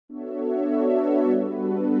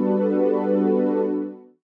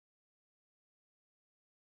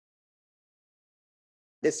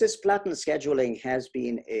The cisplatin scheduling has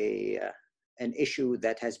been an issue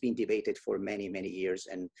that has been debated for many, many years.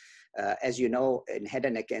 And as you know, in head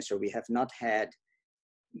and neck cancer, we have not had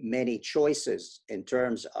many choices in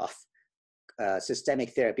terms of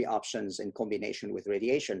systemic therapy options in combination with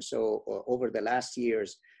radiation. So over the last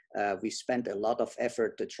years, we spent a lot of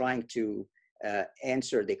effort to trying to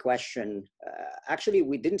answer the question. Actually,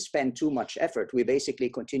 we didn't spend too much effort. We basically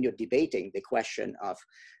continued debating the question of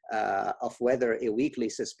whether a weekly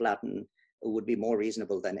cisplatin would be more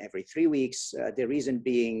reasonable than every 3 weeks. The reason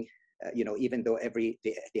being, even though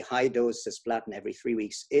the high dose cisplatin every 3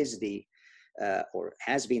 weeks is or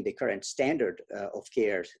has been the current standard of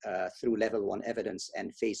care through level 1 evidence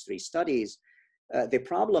and phase 3 studies, the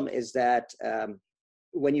problem is that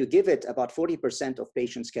when you give it, about 40% of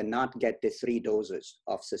patients cannot get the 3 doses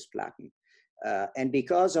of cisplatin. And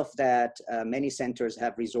because of that, many centers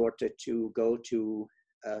have resorted to go to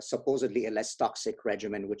supposedly a less toxic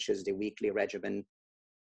regimen, which is the weekly regimen,